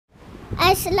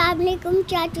अस्सलाम वालेकुम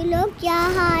चाचू लोग, क्या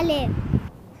हाल है?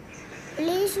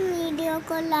 प्लीज वीडियो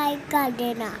को लाइक कर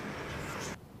देना।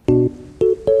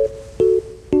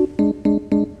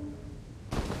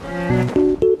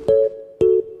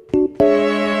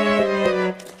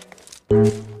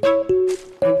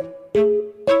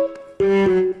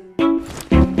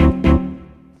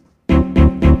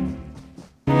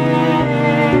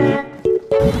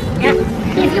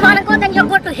 If you wanna go, then you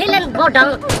go to hill and go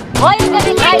down. Why is that?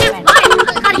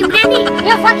 Are you ready?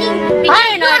 You're fucking.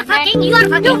 You are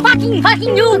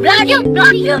fucking. You bloody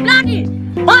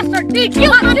bastard bitch.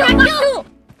 You are.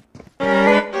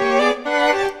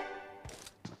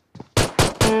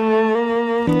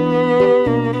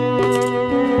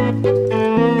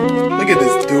 Look at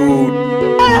this dude.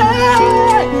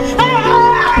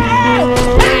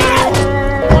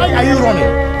 Why are you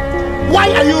running? Why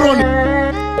are you running?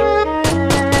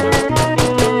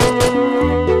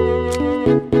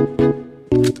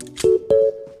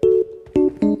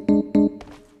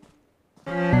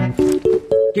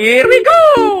 Here we go!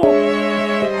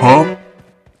 Huh?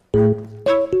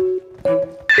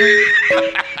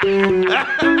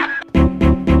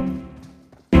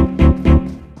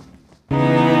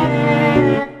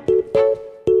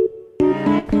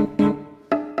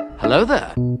 Hello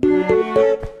there.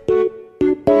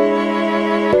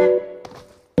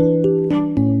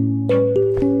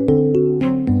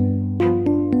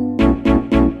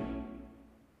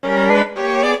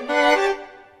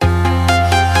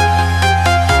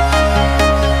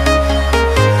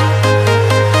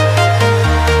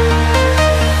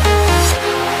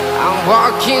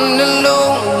 Walking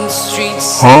alone, the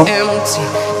streets are empty.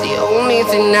 The only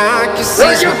thing I can see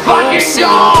is my pulse in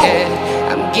my head.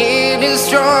 I'm getting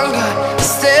stronger,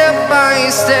 step by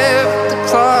step. The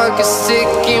clock is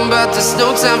ticking, but there's no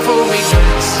time for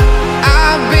regrets.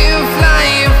 I've been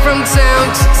flying from town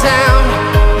to town,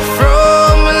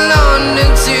 from London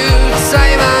to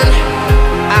Taiwan.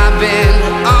 I've been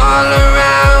all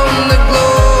around the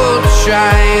globe,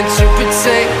 trying to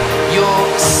protect your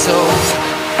soul.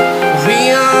 We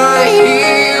are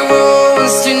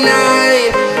heroes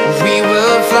tonight. We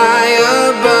will fly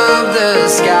above the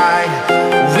sky.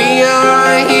 We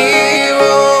are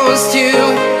heroes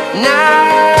tonight.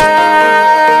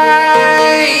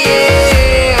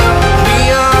 Yeah. We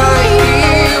are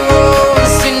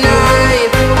heroes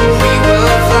tonight. We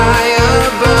will fly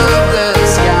above the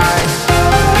sky.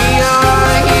 We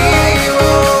are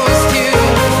heroes tonight.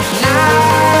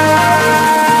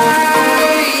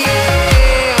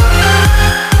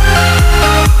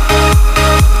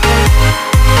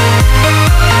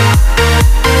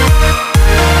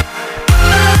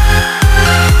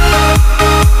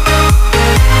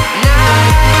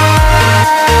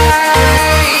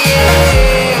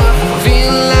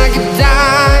 Feel like a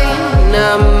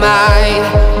dynamite,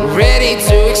 ready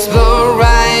to explode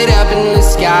right up in the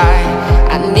sky.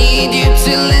 I need you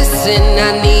to listen,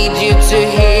 I need you to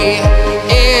hear,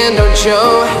 and don't show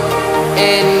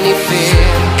any fear.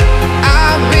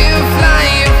 I've been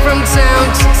flying from town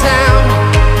to town,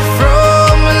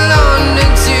 from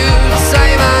London to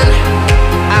Taiwan.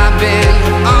 I've been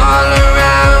all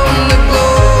around the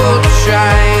globe,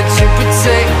 trying to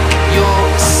protect your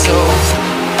soul.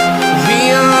 We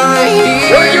are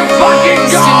heroes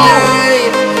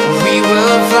tonight. We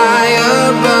will fly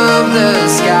above the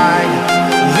sky.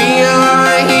 We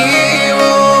are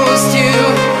heroes tonight.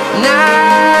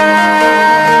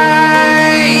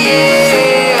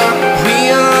 Yeah. We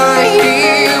are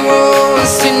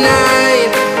heroes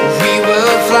tonight. We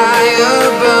will fly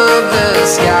above the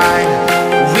sky.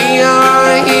 We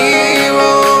are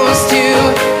heroes tonight.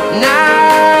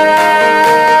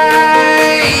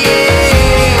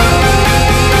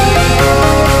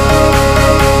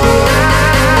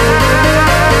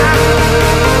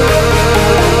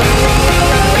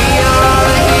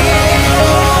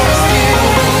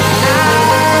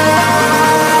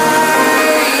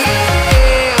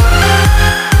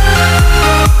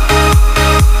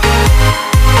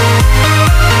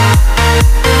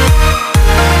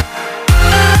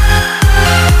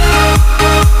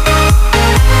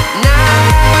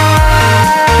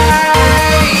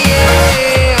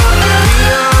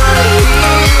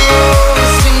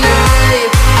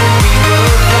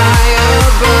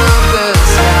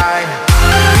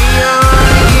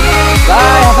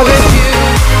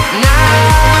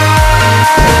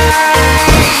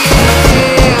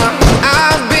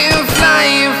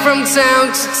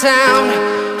 Town,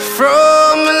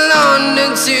 from London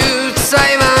to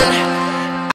Taiwan.